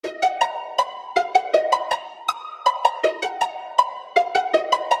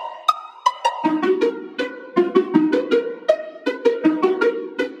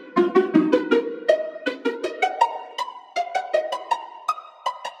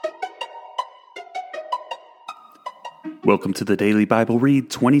Welcome to the Daily Bible Read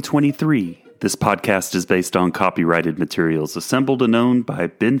 2023. This podcast is based on copyrighted materials assembled and owned by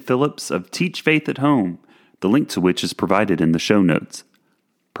Ben Phillips of Teach Faith at Home, the link to which is provided in the show notes.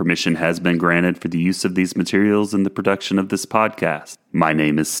 Permission has been granted for the use of these materials in the production of this podcast. My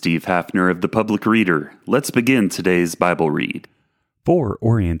name is Steve Hafner of The Public Reader. Let's begin today's Bible read. For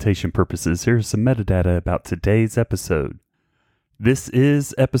orientation purposes, here's some metadata about today's episode. This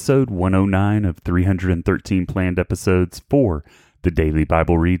is episode 109 of 313 planned episodes for the Daily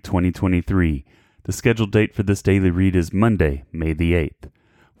Bible Read 2023. The scheduled date for this daily read is Monday, May the 8th.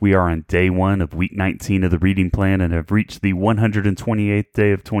 We are on day 1 of week 19 of the reading plan and have reached the 128th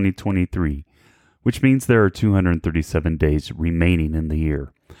day of 2023, which means there are 237 days remaining in the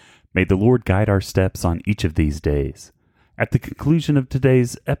year. May the Lord guide our steps on each of these days. At the conclusion of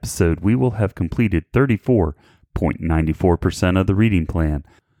today's episode, we will have completed 34.94% of the reading plan.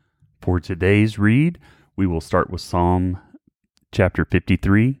 For today's read, we will start with Psalm chapter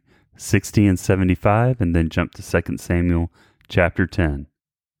 53, 60 and 75, and then jump to 2 Samuel chapter 10.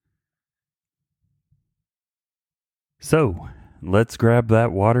 So, let's grab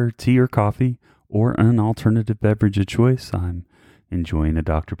that water, tea, or coffee, or an alternative beverage of choice. I'm enjoying a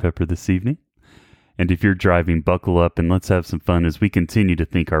Dr. Pepper this evening. And if you're driving, buckle up and let's have some fun as we continue to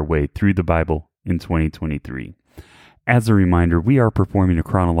think our way through the Bible in 2023. As a reminder, we are performing a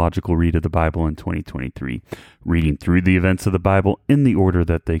chronological read of the Bible in 2023, reading through the events of the Bible in the order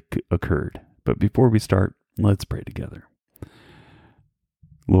that they occurred. But before we start, let's pray together.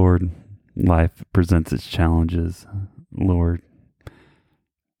 Lord, life presents its challenges. Lord,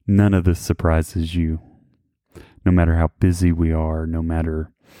 none of this surprises you. No matter how busy we are, no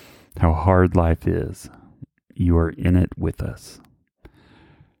matter how hard life is, you are in it with us.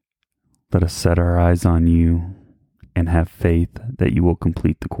 Let us set our eyes on you and have faith that you will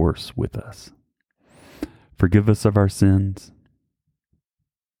complete the course with us. Forgive us of our sins,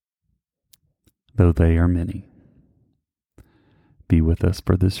 though they are many. Be with us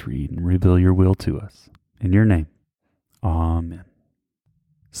for this read and reveal your will to us. In your name, Amen.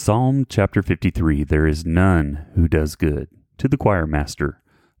 Psalm chapter 53, There is none who does good. To the choir master,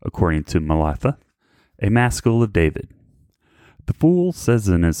 according to Malathi, a maskil of David. The fool says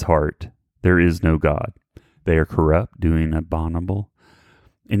in his heart, There is no God. They are corrupt, doing abominable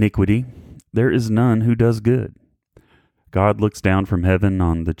iniquity. There is none who does good. God looks down from heaven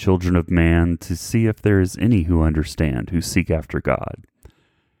on the children of man to see if there is any who understand, who seek after God.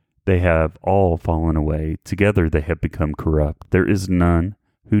 They have all fallen away. Together they have become corrupt. There is none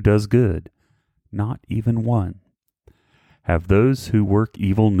who does good, not even one. Have those who work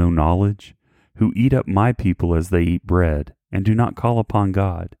evil no knowledge, who eat up my people as they eat bread, and do not call upon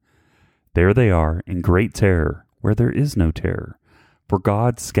God? There they are, in great terror, where there is no terror. For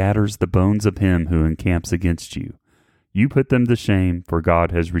God scatters the bones of him who encamps against you. You put them to shame, for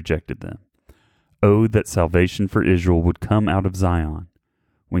God has rejected them. Oh, that salvation for Israel would come out of Zion.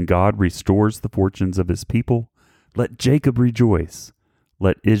 When God restores the fortunes of his people, let Jacob rejoice.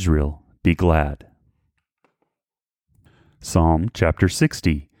 Let Israel be glad. Psalm chapter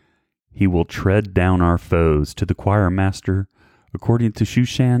 60. He will tread down our foes. To the choir master, according to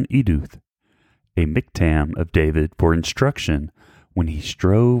Shushan Eduth, a miktam of David for instruction when he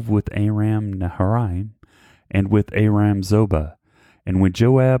strove with Aram Naharaim and with Aram Zobah, and when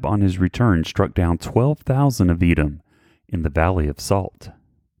Joab on his return struck down 12,000 of Edom in the valley of Salt.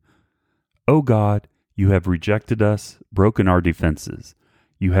 O God, you have rejected us, broken our defenses.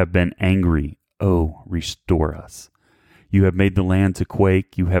 You have been angry. Oh, restore us. You have made the land to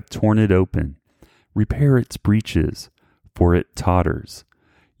quake. You have torn it open. Repair its breaches, for it totters.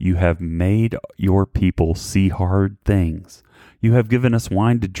 You have made your people see hard things. You have given us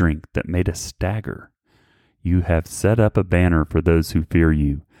wine to drink that made us stagger. You have set up a banner for those who fear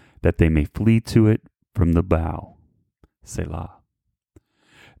you, that they may flee to it from the bow. Selah.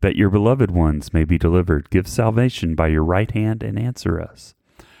 That your beloved ones may be delivered. Give salvation by your right hand and answer us.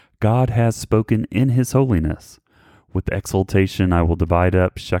 God has spoken in his holiness. With exultation I will divide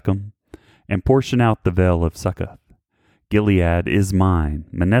up Shechem and portion out the vale of Succoth. Gilead is mine,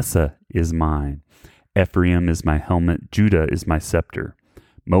 Manasseh is mine. Ephraim is my helmet, Judah is my scepter.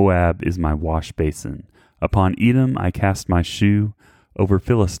 Moab is my wash basin. Upon Edom I cast my shoe, over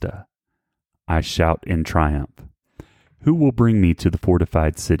Philistia I shout in triumph. Who will bring me to the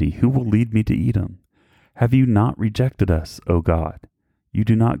fortified city? Who will lead me to Edom? Have you not rejected us, O God? You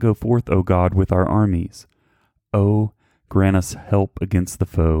do not go forth, O God, with our armies. O, grant us help against the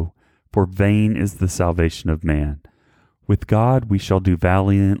foe, for vain is the salvation of man. With God we shall do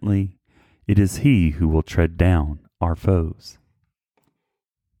valiantly. It is he who will tread down our foes.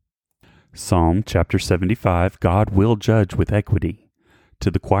 Psalm chapter 75, God will judge with equity.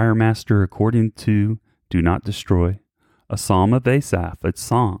 To the choir master according to Do Not Destroy, a psalm of Asaph, a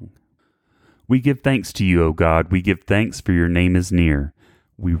song. We give thanks to you, O God, we give thanks for your name is near.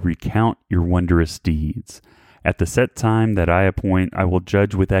 We recount your wondrous deeds. At the set time that I appoint, I will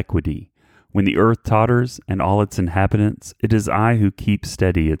judge with equity. When the earth totters and all its inhabitants, it is I who keep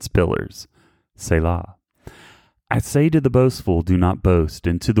steady its pillars. Selah. I say to the boastful, do not boast,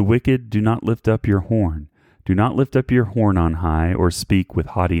 and to the wicked, do not lift up your horn. Do not lift up your horn on high, or speak with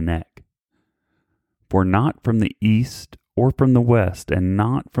haughty neck. For not from the east or from the west, and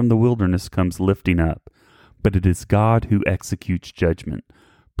not from the wilderness comes lifting up, but it is God who executes judgment,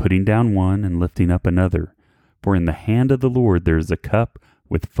 putting down one and lifting up another. For in the hand of the Lord there is a cup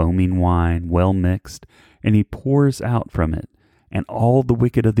with foaming wine, well mixed, and he pours out from it. And all the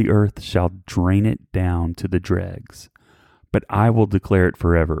wicked of the earth shall drain it down to the dregs. But I will declare it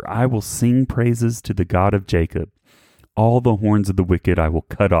forever. I will sing praises to the God of Jacob. All the horns of the wicked I will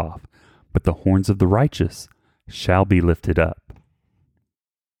cut off, but the horns of the righteous shall be lifted up.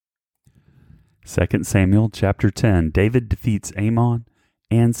 2 Samuel chapter 10, David defeats Ammon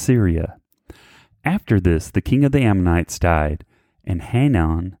and Syria. After this, the king of the Ammonites died, and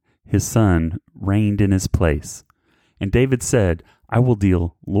Hanun, his son, reigned in his place. And David said, I will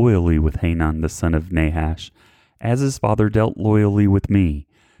deal loyally with Hanun the son of Nahash, as his father dealt loyally with me.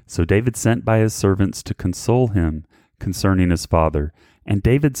 So David sent by his servants to console him concerning his father, and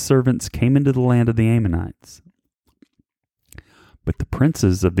David's servants came into the land of the Ammonites. But the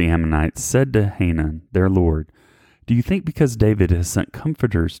princes of the Ammonites said to Hanun, their lord, Do you think because David has sent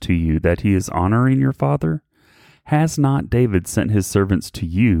comforters to you that he is honoring your father? Has not David sent his servants to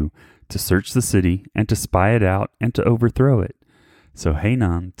you to search the city, and to spy it out, and to overthrow it? So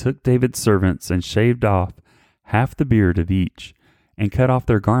Hanun took David's servants and shaved off half the beard of each, and cut off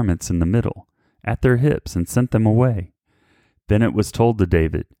their garments in the middle, at their hips, and sent them away. Then it was told to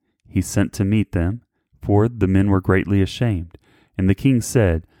David. He sent to meet them, for the men were greatly ashamed. And the king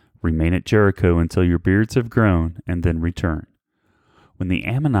said, Remain at Jericho until your beards have grown, and then return. When the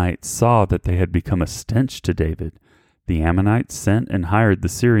Ammonites saw that they had become a stench to David, the Ammonites sent and hired the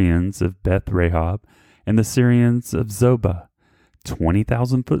Syrians of Beth-Rehob and the Syrians of Zobah,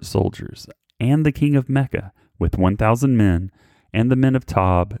 20,000 foot soldiers, and the king of Mecca with 1,000 men, and the men of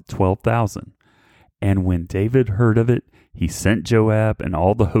Tob 12,000. And when David heard of it, he sent Joab and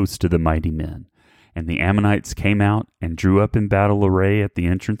all the host to the mighty men. And the Ammonites came out and drew up in battle array at the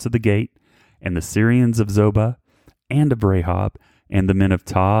entrance of the gate, and the Syrians of Zobah and of Rehob and the men of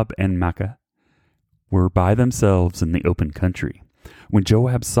Tob and Makkah were by themselves in the open country. When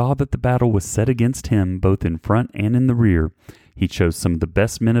Joab saw that the battle was set against him both in front and in the rear, he chose some of the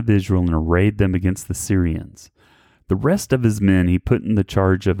best men of Israel and arrayed them against the Syrians. The rest of his men he put in the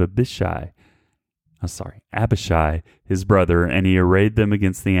charge of Abishai, his brother, and he arrayed them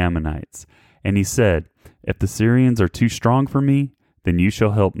against the Ammonites. And he said, If the Syrians are too strong for me, then you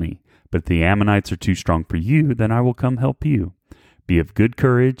shall help me. But if the Ammonites are too strong for you, then I will come help you. Be of good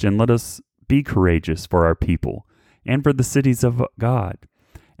courage, and let us be courageous for our people, and for the cities of God.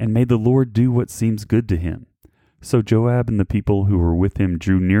 And may the Lord do what seems good to him. So Joab and the people who were with him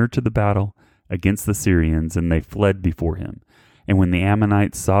drew near to the battle against the Syrians, and they fled before him. And when the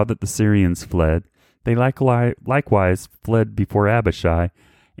Ammonites saw that the Syrians fled, they likewise fled before Abishai,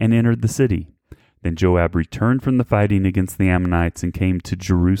 and entered the city. Then Joab returned from the fighting against the Ammonites and came to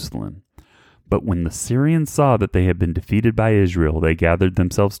Jerusalem. But when the Syrians saw that they had been defeated by Israel, they gathered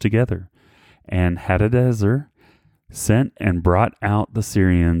themselves together. And Hadadezer sent and brought out the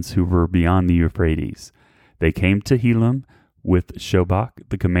Syrians who were beyond the Euphrates. They came to Helam with Shobach,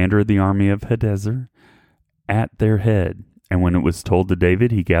 the commander of the army of Hadadezer, at their head. And when it was told to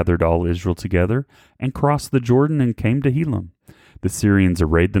David, he gathered all Israel together and crossed the Jordan and came to Helam. The Syrians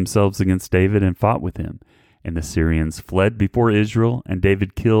arrayed themselves against David and fought with him. And the Syrians fled before Israel, and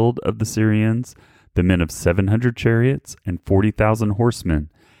David killed of the Syrians the men of 700 chariots and 40,000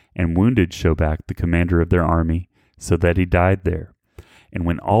 horsemen, and wounded Shobach, the commander of their army, so that he died there. And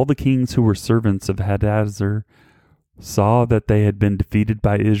when all the kings who were servants of Hadadezer saw that they had been defeated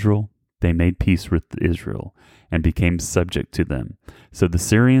by Israel, they made peace with Israel and became subject to them. So the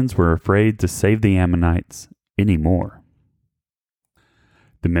Syrians were afraid to save the Ammonites any more.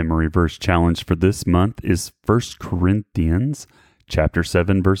 The memory verse challenge for this month is 1 Corinthians chapter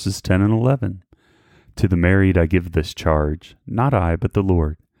 7, verses 10 and 11. To the married I give this charge, not I, but the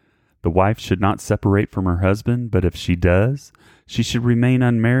Lord. The wife should not separate from her husband, but if she does, she should remain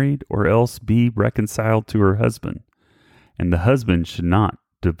unmarried or else be reconciled to her husband. And the husband should not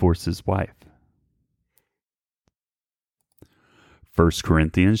divorce his wife. 1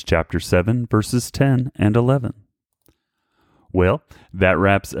 Corinthians chapter 7, verses 10 and 11. Well, that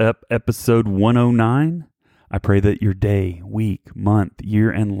wraps up episode 109. I pray that your day, week, month, year,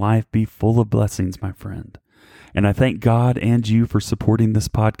 and life be full of blessings, my friend. And I thank God and you for supporting this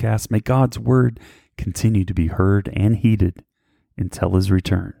podcast. May God's word continue to be heard and heeded until his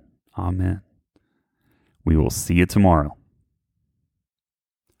return. Amen. We will see you tomorrow.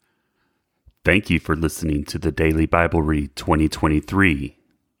 Thank you for listening to the Daily Bible Read 2023.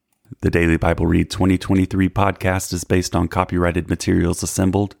 The Daily Bible Read 2023 podcast is based on copyrighted materials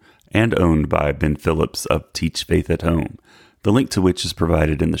assembled and owned by Ben Phillips of Teach Faith at Home, the link to which is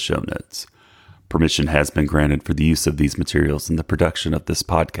provided in the show notes. Permission has been granted for the use of these materials in the production of this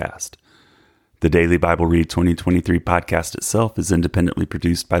podcast. The Daily Bible Read 2023 podcast itself is independently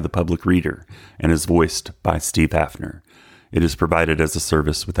produced by the Public Reader and is voiced by Steve Hafner. It is provided as a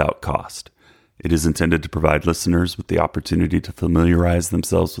service without cost. It is intended to provide listeners with the opportunity to familiarize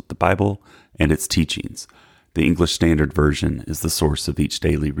themselves with the Bible and its teachings. The English Standard Version is the source of each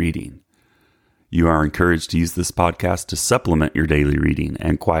daily reading. You are encouraged to use this podcast to supplement your daily reading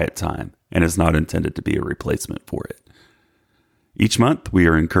and quiet time, and is not intended to be a replacement for it. Each month, we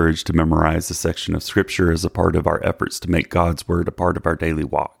are encouraged to memorize a section of Scripture as a part of our efforts to make God's Word a part of our daily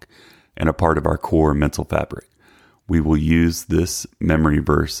walk and a part of our core mental fabric. We will use this memory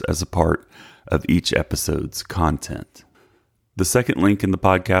verse as a part of each episode's content. The second link in the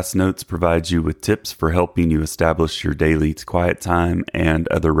podcast notes provides you with tips for helping you establish your daily quiet time and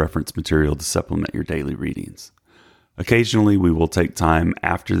other reference material to supplement your daily readings. Occasionally, we will take time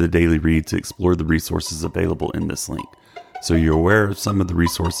after the daily read to explore the resources available in this link, so you're aware of some of the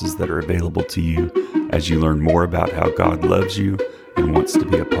resources that are available to you as you learn more about how God loves you and wants to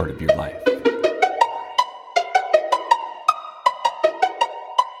be a part of your life.